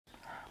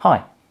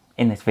Hi,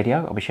 in this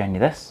video I'll be showing you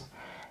this.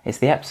 It's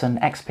the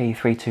Epson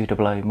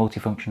XP3200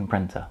 multifunction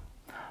printer.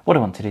 What I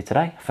want to do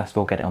today, first of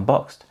all get it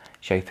unboxed,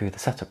 show you through the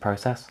setup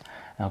process,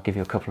 and I'll give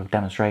you a couple of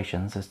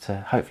demonstrations as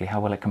to hopefully how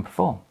well it can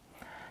perform.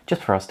 Just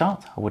before I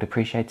start, I would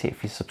appreciate it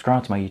if you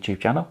subscribe to my YouTube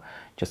channel,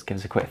 just give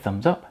us a quick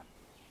thumbs up.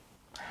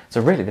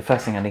 So really the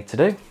first thing I need to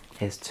do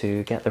is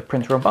to get the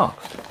printer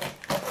unboxed.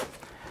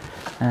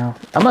 Now,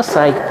 I must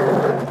say,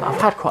 I've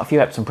had quite a few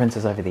Epson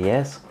printers over the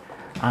years,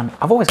 and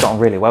I've always gotten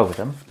really well with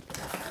them.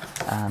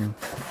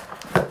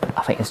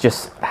 I think it's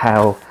just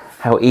how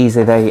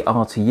easy they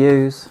are to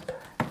use.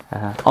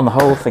 On the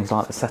whole, things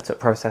like the setup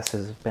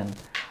processes have been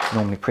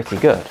normally pretty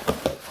good.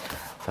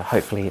 So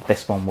hopefully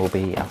this one will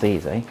be as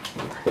easy.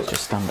 Let's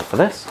just stand up for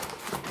this.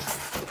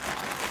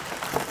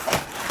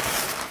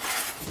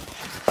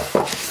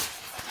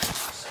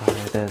 So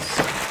there's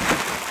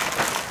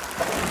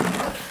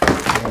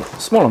a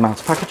small amount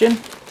of packaging.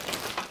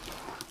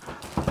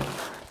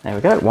 There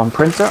we go, one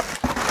printer.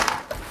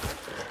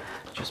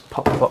 Just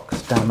pop the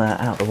box down there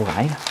out of the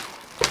way.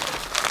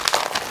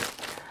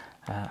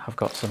 I've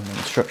got some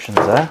instructions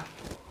there.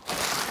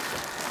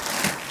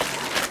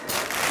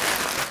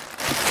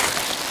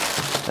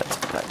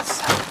 Let's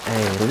have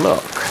a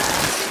look.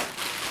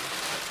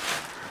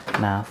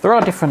 Now, there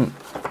are different,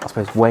 I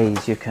suppose,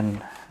 ways you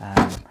can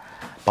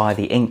buy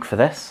the ink for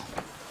this.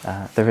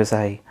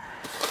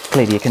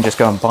 Clearly you can just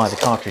go and buy the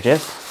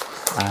cartridges,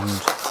 and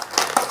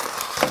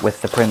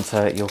with the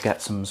printer you'll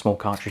get some small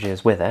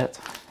cartridges with it.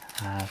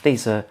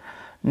 These are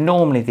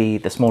normally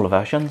the smaller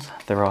versions.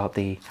 There are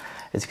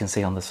as you can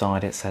see on the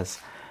side, it says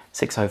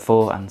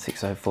 604 and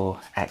 604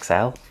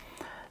 XL.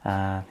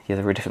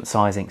 There are different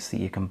size inks that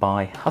you can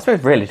buy, I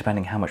suppose really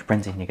depending how much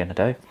printing you're going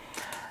to do.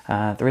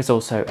 There is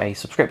also a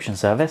subscription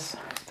service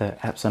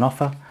that Epson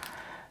offer.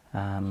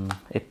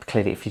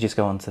 Clearly if you just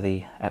go onto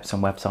the Epson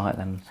website,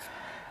 then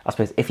I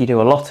suppose if you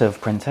do a lot of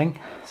printing,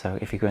 so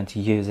if you're going to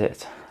use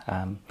it,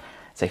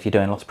 so if you're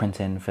doing a lot of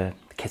printing for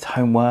the kids'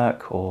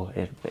 homework or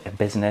a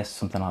business,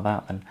 something like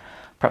that, then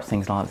perhaps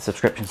things like the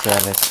subscription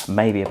service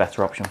may be a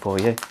better option for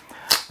you.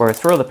 Whereas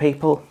for other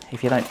people,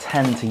 if you don't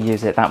tend to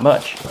use it that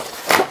much,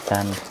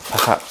 then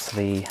perhaps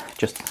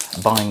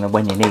just buying them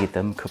when you need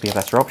them could be a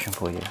better option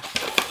for you.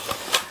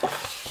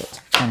 But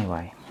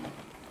anyway,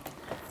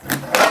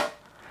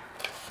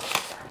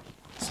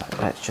 so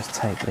let's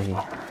just get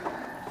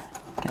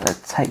the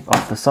tape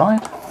off the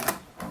side.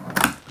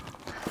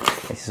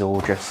 This is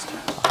all just,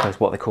 I suppose,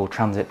 what they call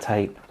transit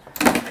tape.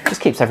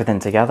 Just keeps everything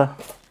together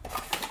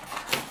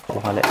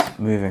while it's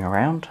moving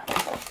around.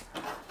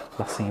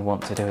 Last thing you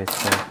want to do is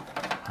to,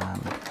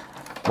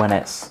 when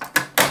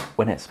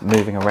it's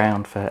moving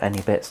around, for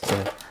any bits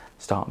to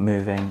start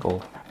moving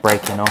or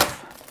breaking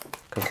off,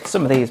 because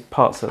some of these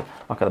parts, like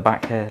at the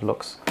back here,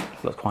 looks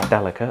quite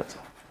delicate.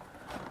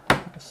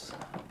 That's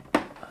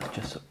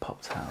just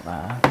popped out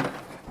there.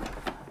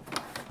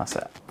 That's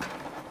it.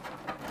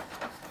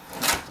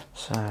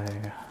 So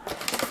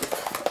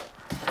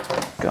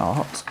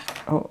got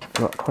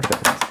quite a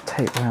bit of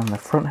tape around the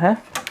front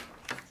here.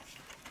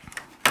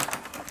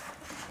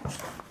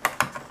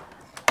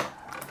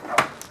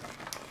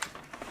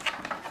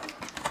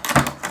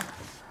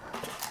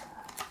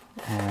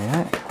 There we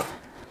go.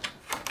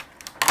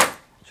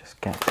 Just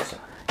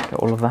get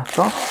all of that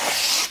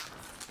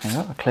off. There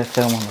we go, a clear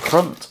film on the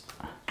front.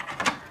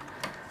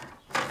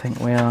 I think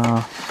we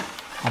are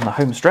on the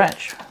home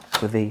stretch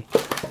with the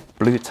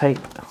blue tape,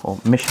 or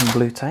mission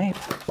blue tape.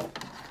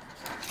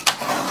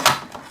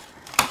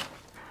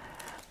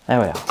 There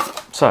we are.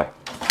 So,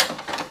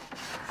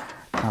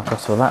 I've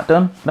got all that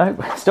done. No,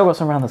 still got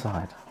some around the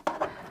side.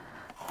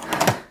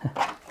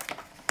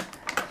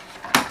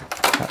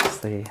 That's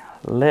the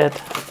lid.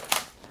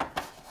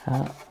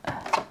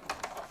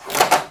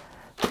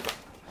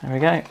 There we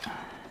go.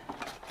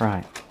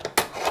 Right,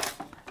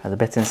 there's a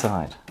bit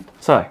inside.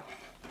 So,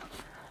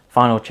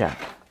 final check.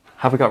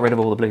 Have we got rid of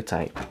all the blue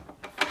tape?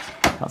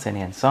 Can't see any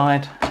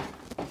inside.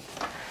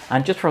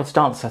 And just before I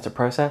start the setup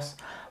process,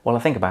 while I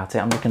think about it,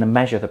 I'm just going to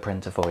measure the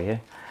printer for you.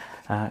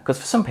 Because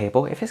for some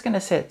people, if it's going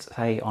to sit,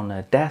 say, on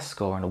a desk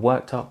or on a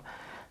worktop,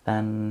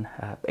 then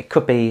it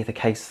could be the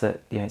case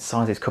that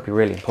sizes could be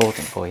really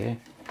important for you.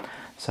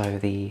 So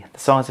the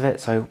size of it,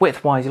 so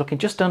width-wise, you're looking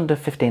just under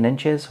 15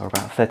 inches or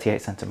about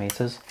 38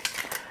 centimeters.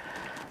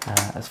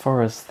 As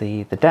far as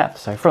the depth,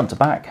 so front to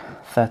back,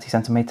 30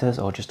 centimeters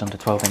or just under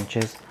 12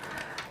 inches.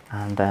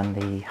 And then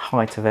the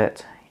height of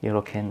it, you're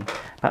looking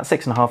about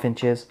 6.5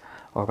 inches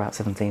or about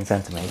 17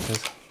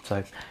 centimeters.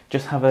 So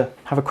just have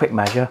a quick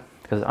measure,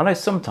 because I know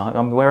sometimes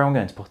where I'm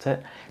going to put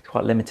it, it's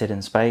quite limited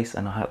in space,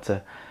 and I had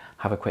to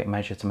have a quick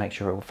measure to make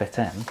sure it will fit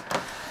in.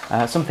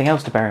 Something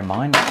else to bear in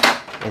mind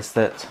is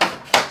that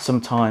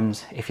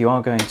sometimes if you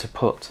are going to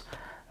put,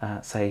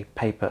 say,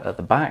 paper at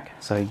the back,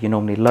 so you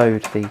normally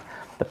load the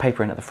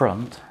paper in at the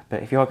front,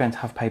 but if you are going to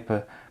have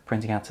paper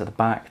printing out at the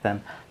back,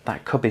 then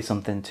that could be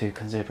something to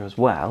consider as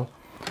well.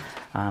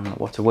 And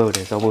what I will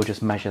do is I will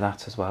just measure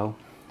that as well.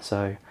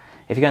 So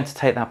if you're going to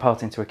take that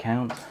part into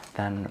account,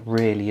 then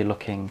really you're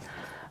looking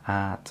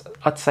at,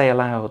 I'd say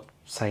allowed,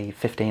 say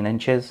 15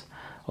 inches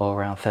or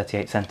around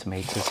 38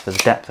 centimeters for the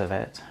depth of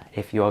it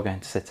if you are going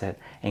to sit it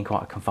in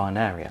quite a confined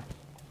area.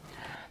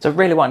 So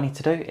really what I need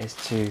to do is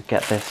to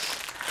get this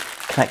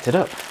connected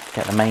up,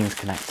 get the mains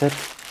connected.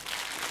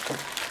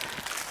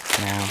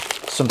 Now,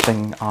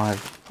 something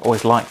I've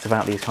always liked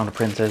about these kind of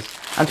printers,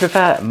 and to be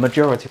fair,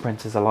 majority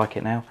printers are like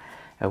it now,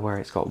 where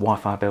it's got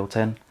Wi-Fi built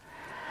in.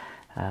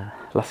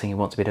 Last thing you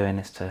want to be doing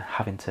is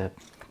having to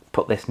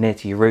put this near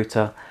to your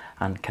router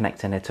and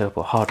connecting it up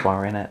or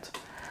hardwiring it.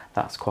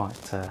 That's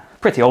quite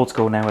pretty old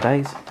school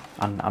nowadays,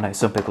 and I know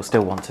some people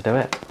still want to do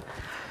it.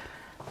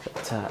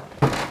 But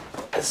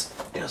let's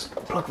just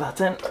plug that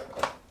in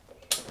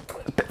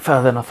a bit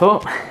further than I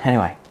thought.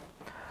 Anyway,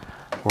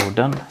 we're all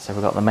done. So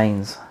we've got the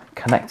mains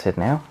connected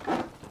now.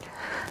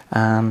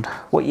 And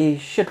what you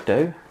should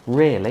do,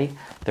 really,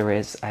 there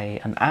is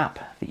an app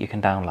that you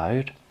can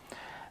download.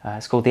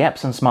 It's called the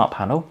Epson Smart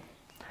Panel.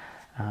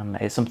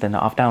 It's something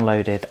that I've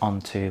downloaded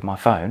onto my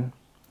phone.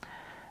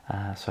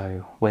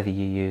 So whether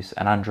you use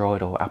an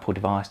Android or Apple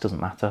device,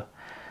 doesn't matter.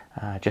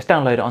 Just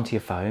download it onto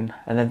your phone,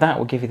 and then that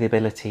will give you the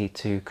ability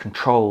to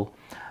control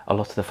a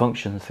lot of the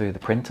functions through the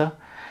printer.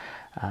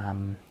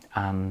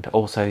 And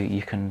also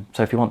you can,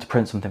 so if you want to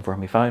print something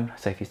from your phone,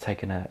 say if you've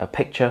taken a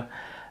picture,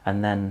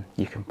 and then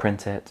you can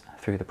print it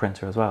through the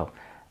printer as well.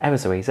 Ever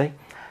so easy.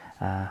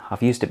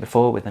 I've used it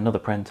before with another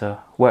printer,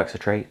 works a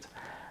treat,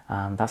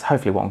 and that's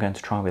hopefully what I'm going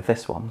to try with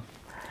this one.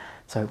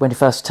 So when you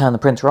first turn the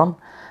printer on,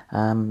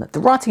 the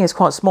writing is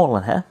quite small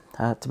in here.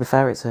 To be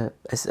fair, it's a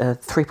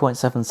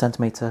 3.7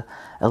 centimeter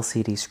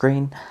LCD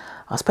screen.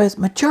 I suppose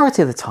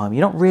majority of the time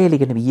you're not really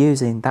going to be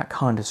using that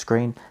kind of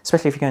screen,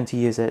 especially if you're going to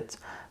use it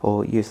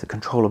or use the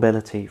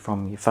controllability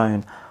from your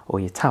phone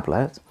or your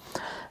tablet.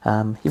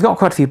 You've got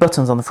quite a few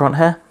buttons on the front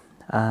here,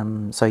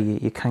 so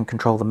you can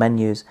control the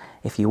menus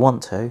if you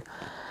want to.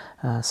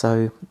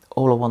 So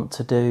all I want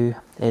to do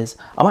is,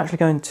 I'm actually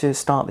going to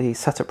start the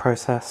setup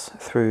process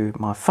through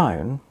my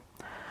phone.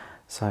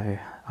 So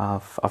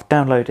I've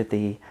downloaded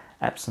the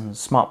Epson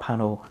Smart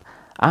Panel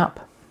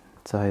app.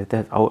 So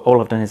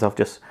all I've done is I've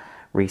just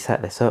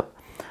reset this up.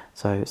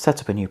 So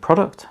set up a new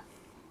product,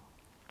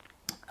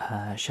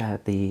 share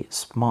the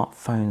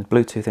smartphone's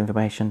Bluetooth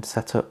information to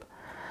set up.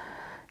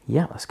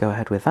 Yeah, let's go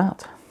ahead with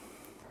that.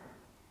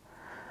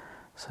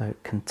 So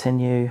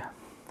continue.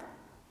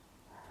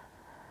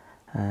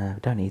 We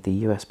don't need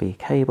the USB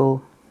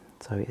cable,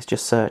 so it's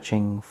just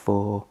searching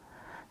for,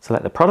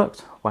 select the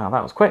product. Wow,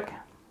 that was quick.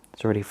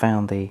 It's already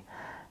found the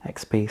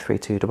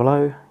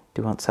XP3200.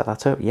 Do you want to set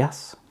that up?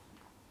 Yes.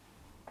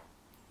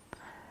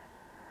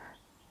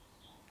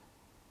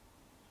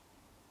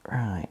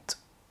 Right,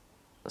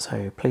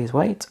 so please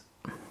wait.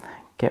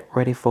 Get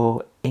ready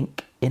for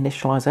ink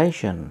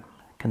initialization.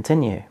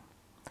 Continue.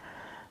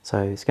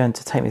 So it's going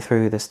to take me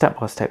through the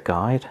step-by-step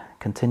guide.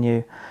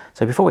 Continue.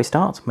 So before we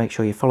start, make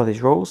sure you follow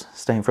these rules.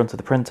 Stay in front of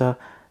the printer.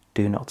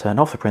 Do not turn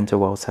off the printer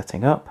while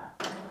setting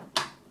up.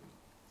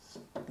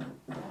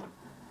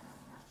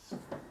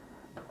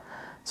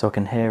 So I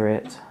can hear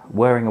it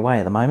whirring away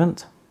at the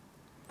moment.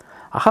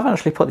 I haven't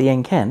actually put the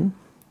ink in,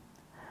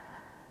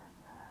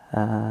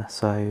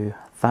 so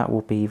that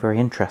will be very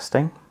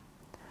interesting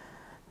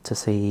to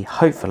see.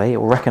 Hopefully it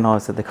will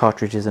recognise that the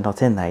cartridges are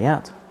not in there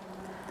yet.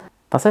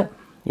 That's it.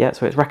 Yeah,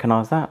 so it's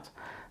recognised that.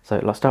 So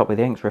let's start with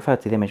the inks, refer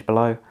to the image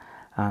below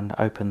and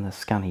open the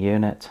scanner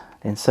unit.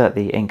 Insert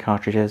the ink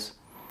cartridges.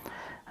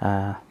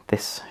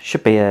 This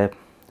should be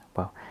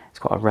well, it's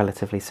got a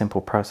relatively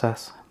simple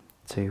process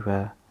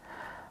to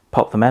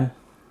pop them in.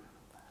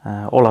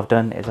 All I've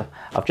done is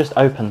I've just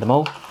opened them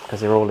all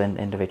because they're all in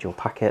individual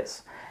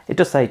packets. It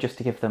does say just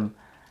to give them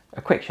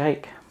a quick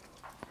shake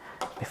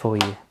before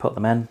you put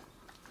them in.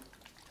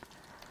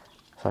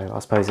 So I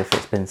suppose if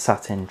it's been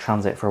sat in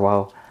transit for a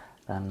while,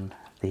 then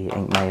the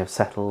ink may have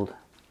settled.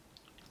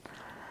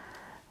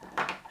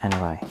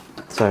 Anyway,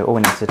 so all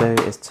we need to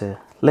do is to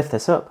lift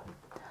this up,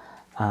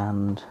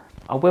 and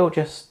I'm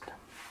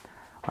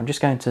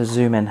just going to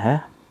zoom in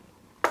here.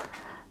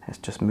 Let's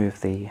just move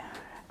the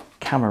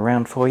camera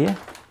around for you.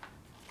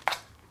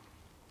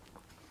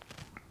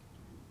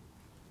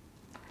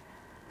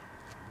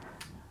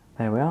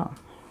 There we are.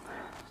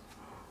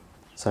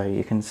 So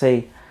you can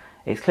see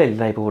it's clearly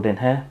labelled in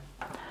here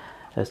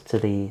as to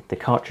the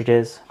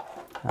cartridges.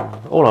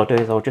 All I'll do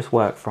is I'll just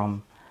work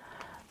from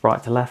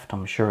right to left.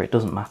 I'm sure it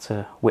doesn't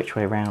matter which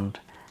way around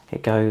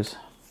it goes.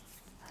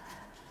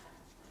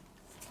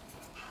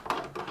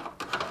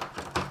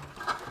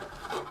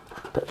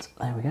 But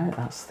there we go,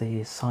 that's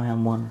the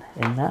cyan one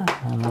in there,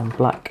 and then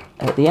black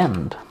at the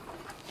end.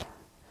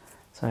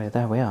 So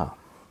there we are.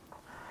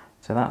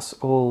 So that's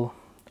all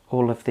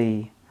of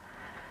the,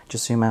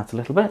 just zoom out a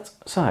little bit.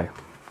 So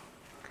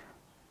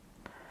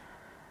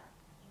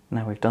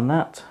now we've done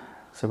that.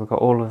 So we've got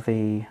all of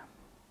the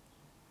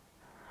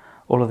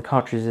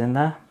cartridges in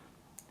there.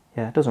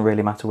 Yeah, it doesn't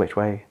really matter which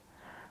way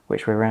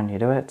around you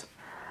do it.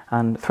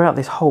 And throughout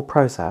this whole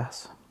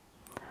process,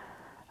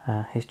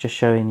 he's just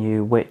showing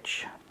you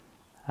which,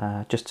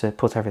 just to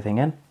put everything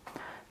in.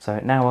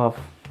 So now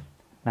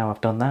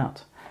I've done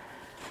that,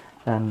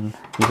 and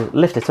you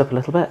lift it up a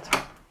little bit,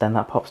 then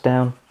that pops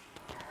down,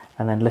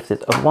 and then lift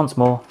it up once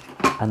more,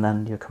 and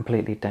then you're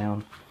completely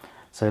down.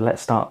 So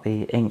let's start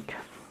the ink.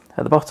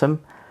 At the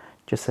bottom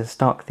just says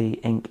start the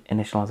ink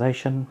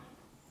initialization.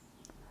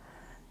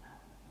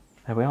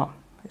 There we are.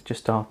 It's just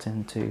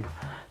starting to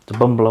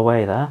bumble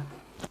away there.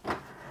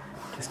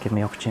 Just give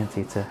me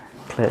opportunity to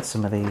clear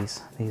some of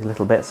these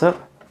little bits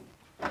up.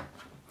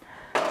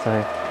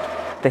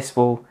 So this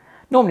will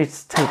normally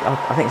take,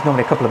 I think it's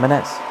normally a couple of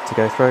minutes to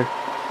go through.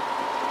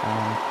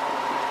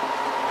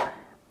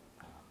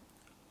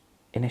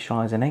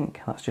 Initializing ink,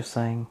 that's just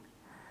saying,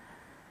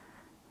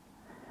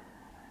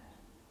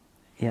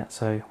 yeah,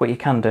 so what you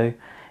can do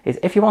is,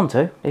 if you want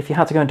to, if you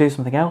had to go and do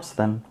something else,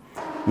 then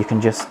you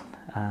can just,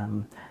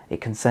 it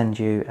can send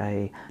you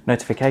a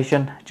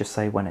notification, just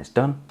say when it's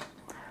done.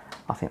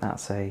 I think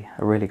that's a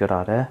really good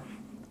idea.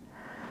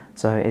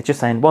 So it's just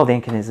saying, while the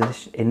ink is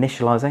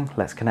initializing,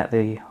 let's connect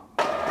the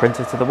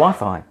printer to the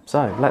Wi-Fi.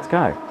 So let's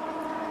go.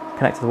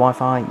 Connect to the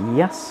Wi-Fi,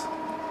 yes.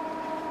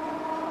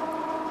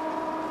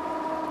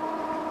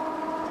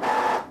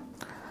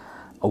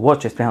 I was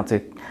just about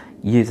to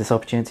use this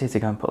opportunity to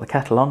go and put the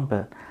kettle on,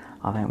 but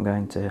I think I'm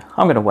going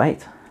to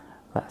wait.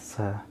 Let's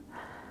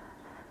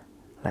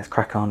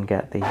crack on,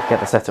 get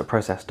the setup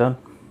process done.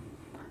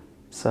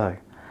 So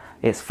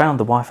it's found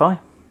the Wi-Fi.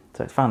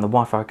 So it's found the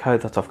Wi-Fi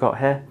code that I've got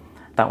here.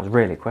 That was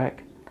really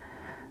quick.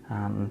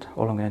 And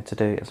all I'm going to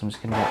do is I'm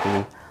just going to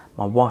get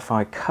my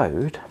Wi-Fi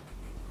code.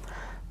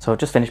 So I've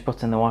just finished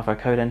putting the Wi-Fi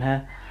code in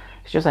here.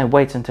 It's just saying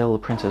wait until the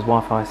printer's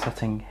Wi-Fi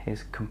setting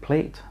is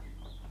complete.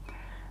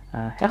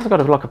 It has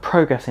got like a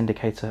progress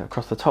indicator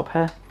across the top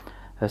here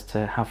as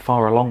to how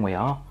far along we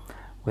are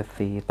with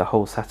the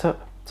whole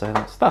setup. So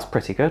that's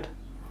pretty good.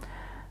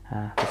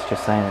 It's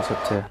just saying it's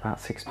up to about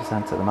 6%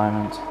 at the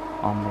moment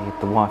on the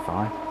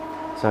Wi-Fi.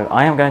 So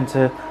I'm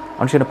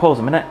just going to pause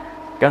a minute,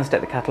 go and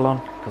stick the kettle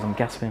on because I'm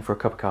gasping for a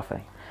cup of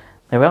coffee.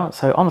 There we are.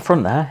 So on the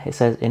front there it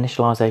says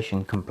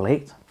initialization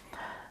complete.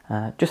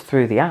 Just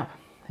through the app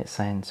it's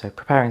saying, so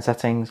preparing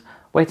settings,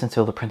 wait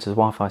until the printer's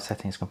Wi-Fi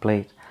setting is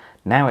complete.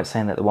 Now it's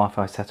saying that the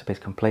Wi-Fi setup is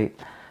complete,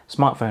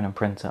 smartphone and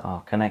printer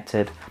are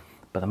connected,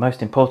 but the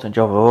most important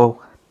job of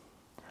all,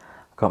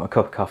 I've got my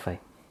cup of coffee.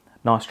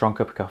 Nice strong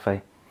cup of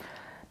coffee.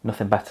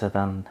 Nothing better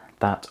than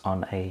that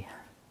on a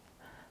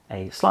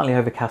slightly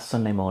overcast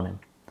Sunday morning.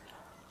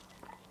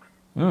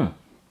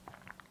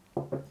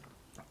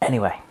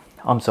 Anyway,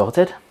 I'm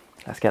sorted.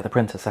 Let's get the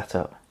printer set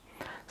up.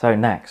 So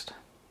next,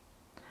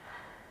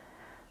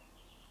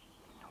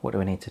 what do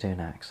we need to do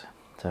next?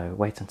 So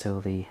wait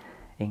until the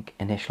ink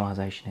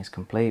initialization is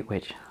complete,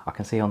 which I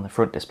can see on the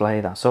front display.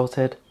 That's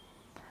sorted.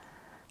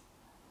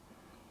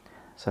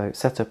 So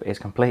setup is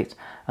complete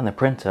and the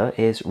printer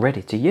is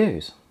ready to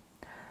use.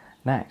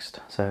 Next,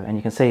 and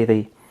you can see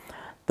the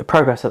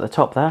progress at the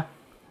top there.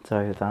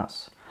 So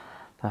that's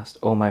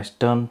almost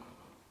done.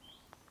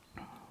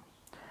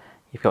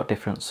 You've got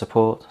different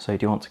support. So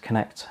do you want to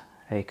connect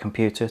a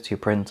computer to your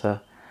printer?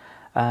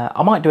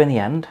 I might do in the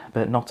end,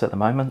 but not at the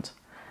moment.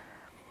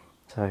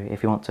 So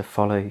if you want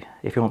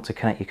to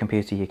connect your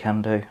computer, you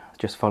can do.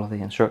 Just follow the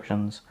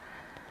instructions.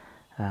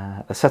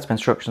 The setup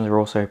instructions are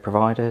also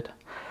provided.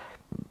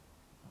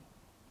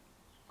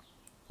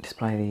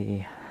 Display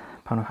the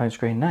panel home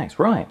screen next.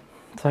 Right,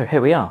 so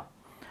here we are.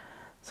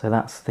 So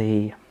that's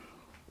the,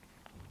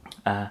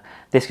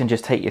 this can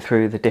just take you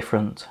through the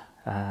different,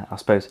 I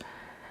suppose,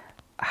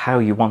 how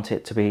you want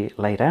it to be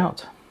laid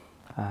out.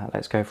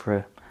 Let's go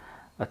for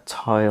a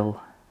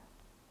tile.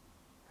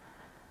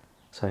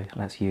 So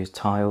let's use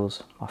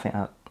tiles. I think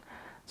that,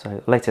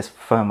 so latest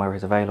firmware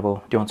is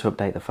available. Do you want to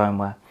update the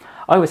firmware?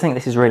 I always think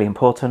this is really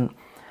important.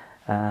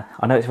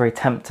 I know it's very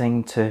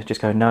tempting to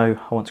just go, no,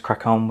 I want to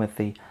crack on with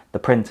the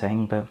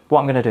printing, but what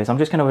I'm going to do is I'm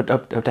just going to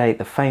update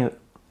the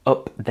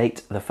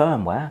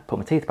firmware, put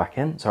my teeth back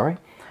in, sorry.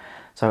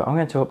 So I'm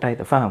going to update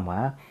the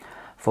firmware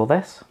for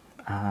this.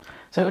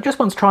 So I just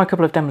want to try a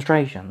couple of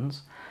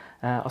demonstrations.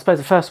 I suppose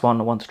the first one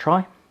I want to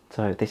try,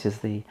 so this is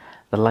the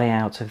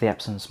layout of the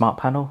Epson Smart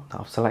Panel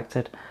that I've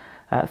selected.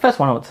 The first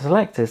one I want to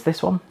select is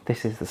this one.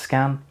 This is the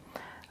scan.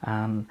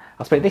 I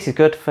suppose this is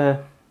good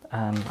for,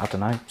 I don't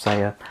know,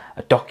 say a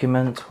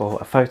document or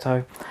a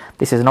photo.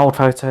 This is an old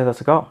photo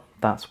that I got.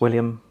 That's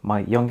William,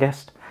 my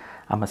youngest,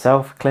 and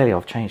myself. Clearly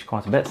I've changed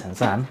quite a bit since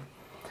then.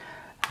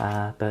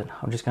 But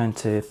I'm just going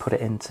to put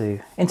it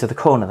into the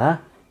corner there.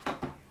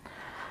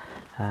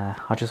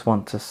 I just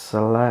want to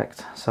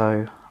select,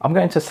 so I'm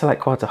going to select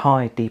quite a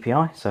high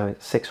DPI, so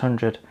it's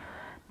 600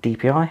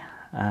 DPI,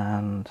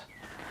 and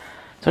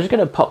so I'm just going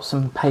to pop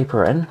some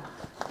paper in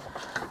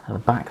at the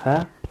back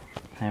there.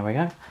 There we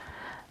go.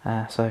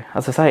 So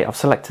as I say, I've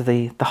selected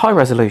the high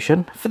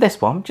resolution for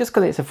this one, just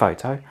because it's a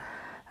photo,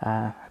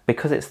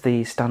 because it's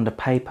the standard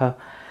paper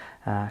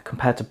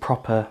compared to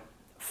proper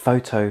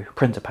photo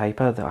printer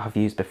paper that I've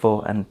used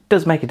before, and it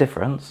does make a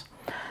difference,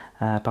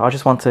 but I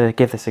just want to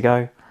give this a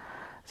go.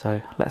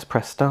 So let's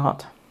press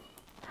start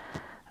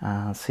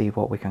and see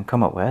what we can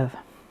come up with.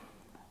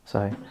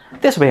 So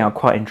this will be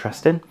quite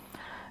interesting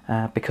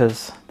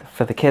because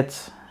for the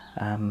kids,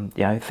 you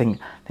know, things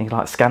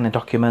like scanning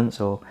documents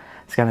or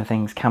scanning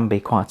things can be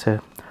quite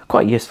a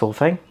useful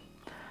thing.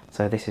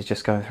 So this is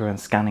just going through and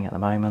scanning at the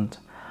moment.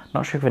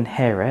 Not sure if you can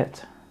hear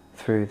it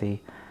through the,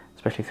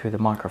 especially through the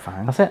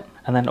microphone. That's it.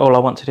 And then all I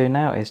want to do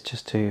now is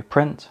just to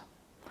print.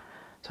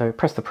 So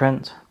press the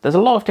print. There's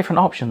a lot of different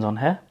options on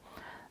here.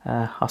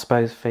 I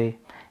suppose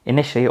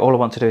initially all I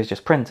want to do is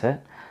just print it,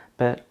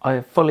 but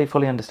I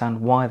fully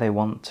understand why they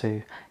want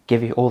to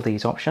give you all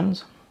these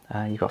options.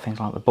 You've got things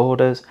like the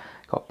borders,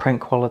 you've got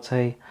print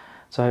quality.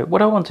 So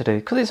what I want to do,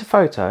 because it's a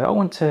photo, I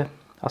want to,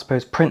 I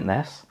suppose, print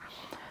this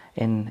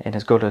in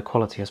as good a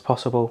quality as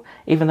possible,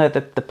 even though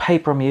the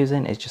paper I'm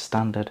using is just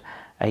standard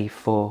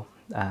A4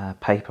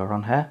 paper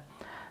on here.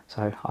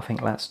 So I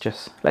think let's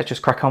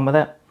just crack on with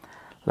it.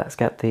 Let's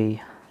get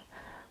the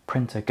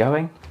printer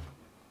going.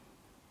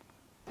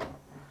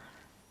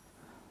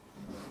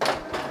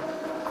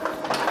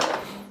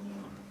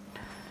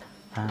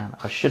 And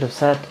I should have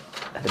said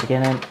at the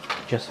beginning,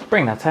 just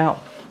bring that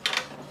out.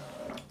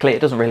 Clearly it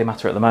doesn't really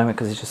matter at the moment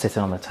because it's just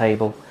sitting on the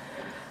table,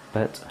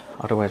 but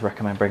I'd always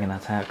recommend bringing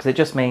that out because it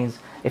just means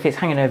if it's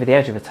hanging over the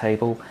edge of a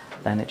table,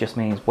 then it just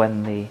means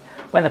when the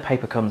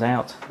paper comes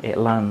out, it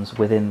lands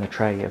within the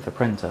tray of the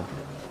printer.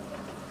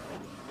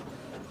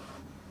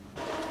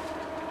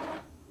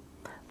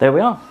 There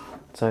we are.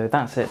 So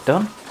that's it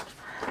done.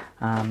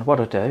 And what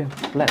I'll do,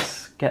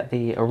 let's get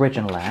the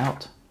original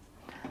out.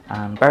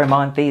 And bear in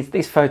mind,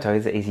 these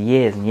photos is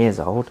years and years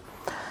old.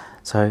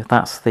 So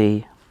that's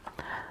the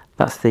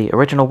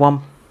original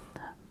one.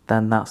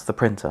 Then that's the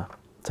printer.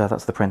 So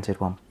that's the printed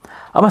one.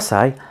 I must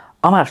say,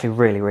 I'm actually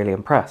really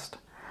impressed.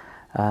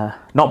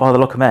 Not by the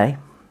look of me.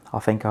 I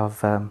think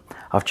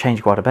I've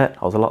changed quite a bit.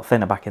 I was a lot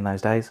thinner back in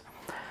those days.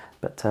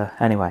 But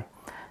anyway,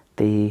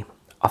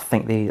 I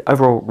think the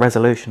overall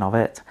resolution of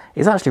it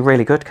is actually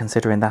really good,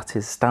 considering that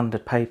is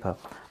standard paper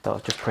that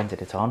I've just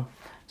printed it on.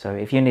 So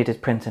if you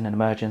needed print in an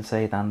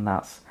emergency, then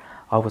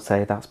I would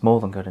say that's more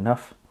than good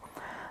enough.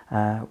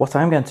 What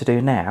I'm going to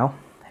do now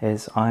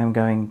is I'm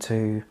going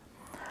to,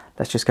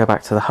 let's just go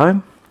back to the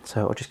home.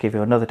 So I'll just give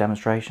you another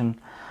demonstration.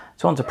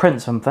 So I want to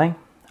print something,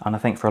 and I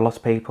think for a lot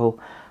of people,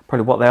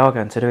 probably what they are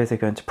going to do is they're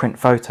going to print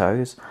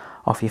photos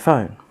off your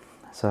phone.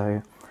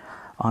 So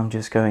I'm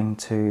just going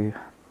to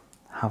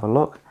have a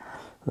look.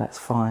 Let's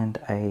find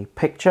a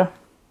picture.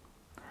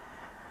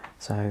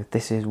 So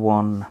this is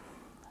one,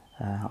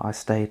 I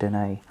stayed in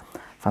a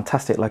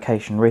fantastic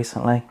location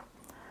recently.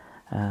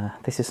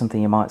 This is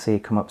something you might see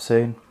come up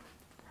soon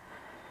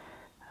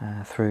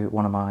through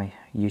one of my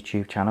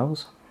YouTube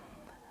channels.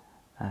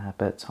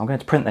 But I'm going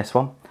to print this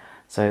one.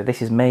 So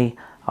this is me.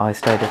 I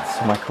stayed at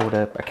somewhere called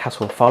a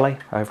Castle Folly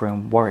over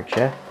in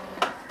Warwickshire.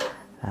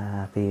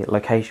 The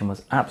location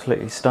was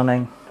absolutely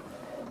stunning.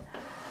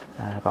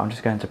 But I'm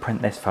just going to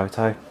print this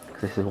photo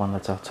because this is one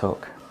that I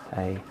took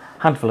a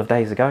handful of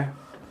days ago.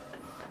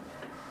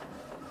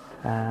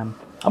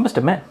 I must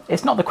admit,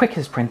 it's not the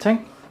quickest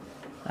printing.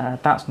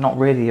 That's not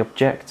really the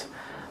object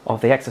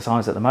of the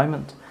exercise at the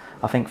moment.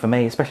 I think for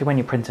me, especially when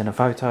you're printing a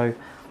photo,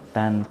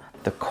 then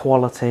the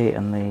quality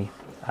and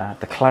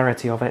the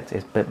clarity of it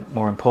is a bit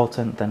more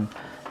important than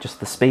just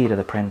the speed of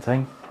the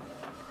printing.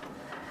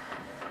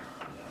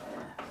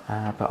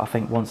 But I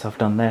think once I've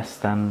done this,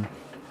 then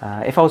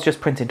if I was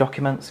just printing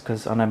documents,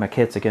 because I know my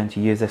kids are going to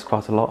use this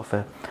quite a lot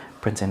for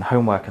printing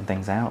homework and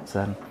things out,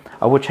 then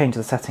I would change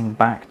the setting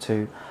back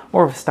to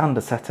more of a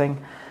standard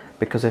setting,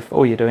 because if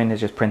all you're doing is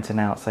just printing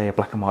out, say, a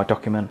black and white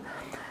document,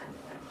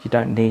 you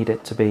don't need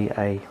it to be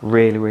a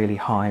really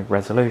high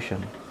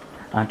resolution.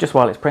 And just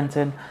while it's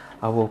printing,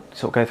 I will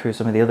sort of go through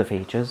some of the other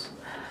features.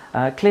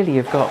 Clearly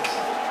you've got,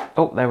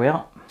 oh, there we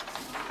are.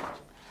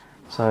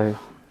 So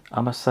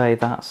I must say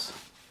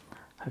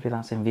hopefully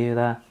that's in view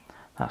there.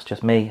 That's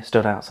just me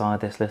stood outside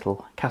this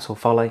little Castle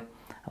Folly.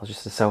 That was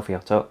just a selfie I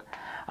took.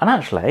 And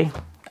actually,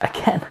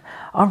 again,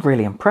 I'm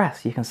really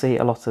impressed. You can see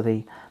a lot of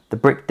the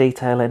brick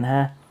detail in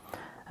here.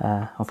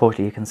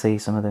 Unfortunately, you can see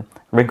some of the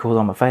wrinkles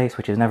on my face,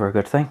 which is never a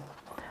good thing.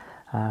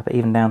 But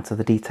even down to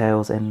the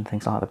details in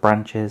things like the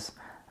branches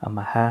and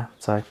my hair.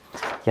 So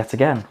yet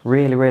again,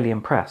 really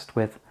impressed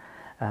with,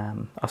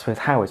 I suppose,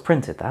 how it's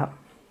printed that.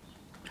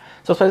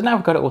 So I suppose now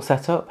we've got it all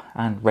set up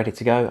and ready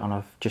to go, and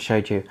I've just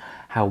showed you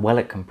how well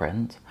it can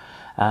print.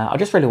 I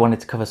just really wanted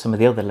to cover some of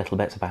the other little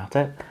bits about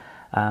it.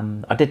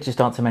 I did just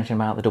start to mention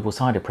about the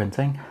double-sided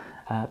printing.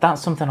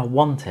 That's something I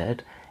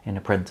wanted in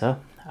a printer.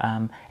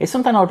 It's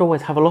something I'd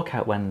always have a look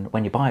at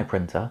when you buy a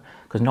printer,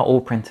 because not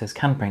all printers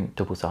can print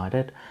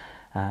double-sided.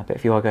 But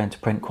if you are going to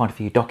print quite a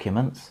few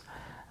documents,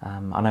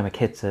 I know my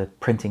kids are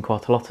printing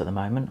quite a lot at the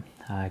moment,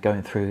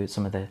 going through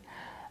some of the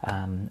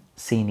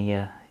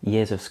senior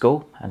years of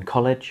school and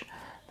college.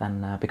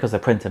 Then because they're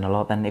printing a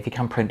lot, then if you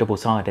can print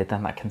double-sided,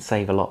 then that can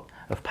save a lot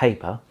of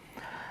paper.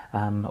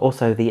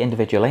 Also the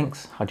individual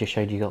inks, I just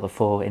showed you got the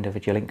 4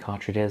 individual ink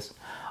cartridges.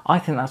 I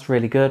think that's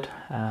really good.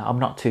 I'm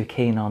not too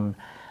keen on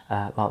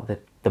like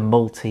the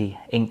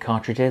multi-ink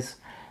cartridges,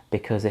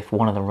 because if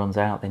one of them runs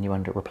out, then you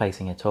end up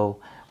replacing it all.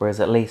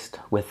 Whereas at least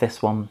with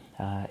this one,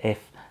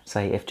 if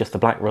just the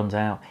black runs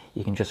out,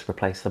 you can just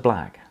replace the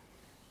black.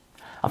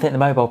 I think the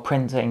mobile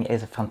printing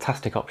is a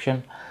fantastic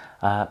option.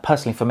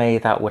 Personally for me,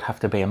 that would have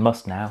to be a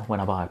must now when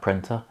I buy a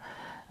printer.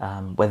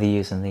 whether you're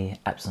using the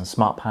Epson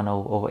Smart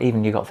Panel, or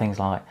even you've got things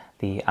like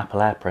the Apple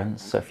AirPrints.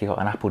 So if you've got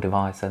an Apple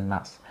device, then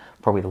that's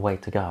probably the way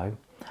to go.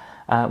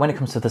 When it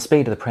comes to the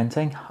speed of the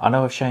printing, I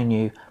know I've shown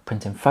you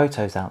printing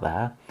photos out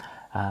there.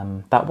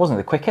 That wasn't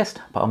the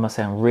quickest, but I must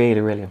say I'm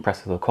really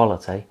impressed with the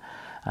quality.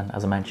 And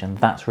as I mentioned,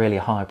 that's really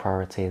a higher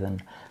priority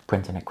than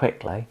printing it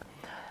quickly.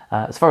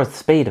 As far as the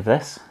speed of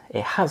this,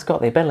 it has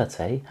got the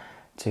ability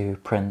to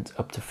print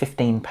up to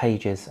 15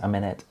 pages a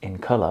minute in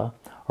colour,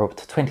 or up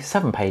to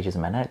 27 pages a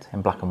minute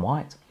in black and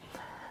white.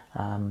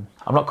 I'm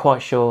not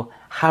quite sure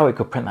how it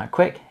could print that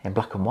quick in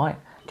black and white.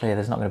 Clearly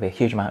there's not going to be a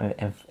huge amount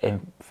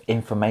of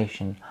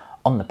information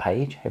on the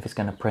page if it's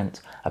going to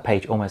print a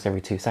page almost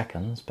every 2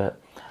 seconds,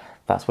 but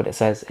that's what it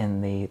says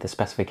in the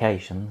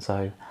specification,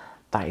 so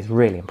that is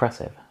really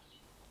impressive.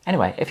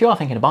 Anyway, if you are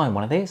thinking of buying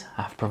one of these,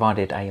 I've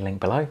provided a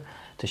link below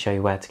to show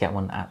you where to get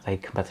one at a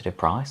competitive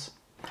price.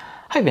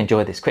 I hope you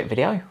enjoyed this quick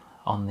video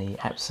on the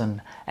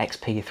Epson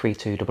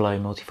XP3200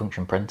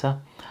 multifunction printer.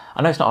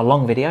 I know it's not a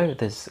long video,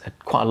 there's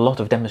quite a lot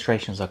of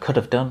demonstrations I could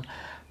have done,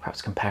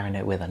 perhaps comparing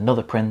it with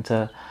another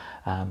printer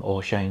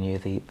or showing you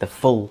the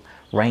full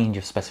range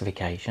of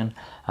specification,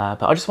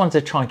 but I just wanted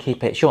to try and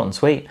keep it short and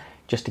sweet,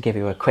 just to give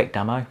you a quick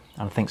demo.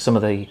 And I think some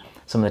of the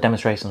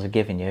demonstrations I've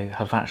given you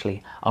have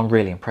actually, I'm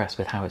really impressed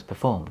with how it's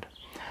performed.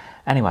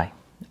 Anyway,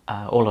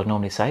 all I'd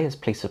normally say is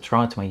please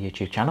subscribe to my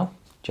YouTube channel,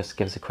 just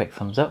give us a quick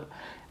thumbs up,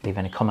 leave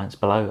any comments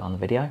below on the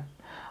video.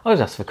 I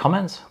always ask for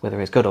comments,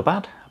 whether it's good or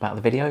bad, about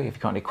the video. If you've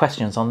got any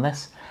questions on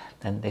this,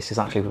 then this is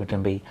actually going to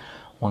be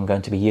one I'm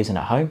going to be using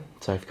at home.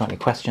 So if you've got any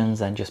questions,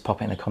 then just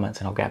pop it in the comments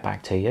and I'll get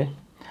back to you.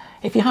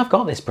 If you have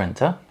got this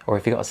printer, or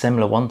if you've got a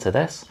similar one to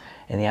this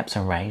in the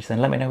Epson range,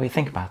 then let me know what you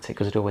think about it,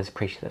 because I'd always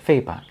appreciate the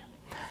feedback.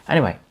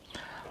 Anyway,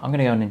 I'm going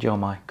to go and enjoy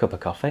my cup of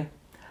coffee.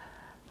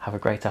 Have a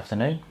great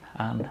afternoon,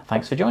 and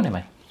thanks for joining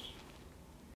me.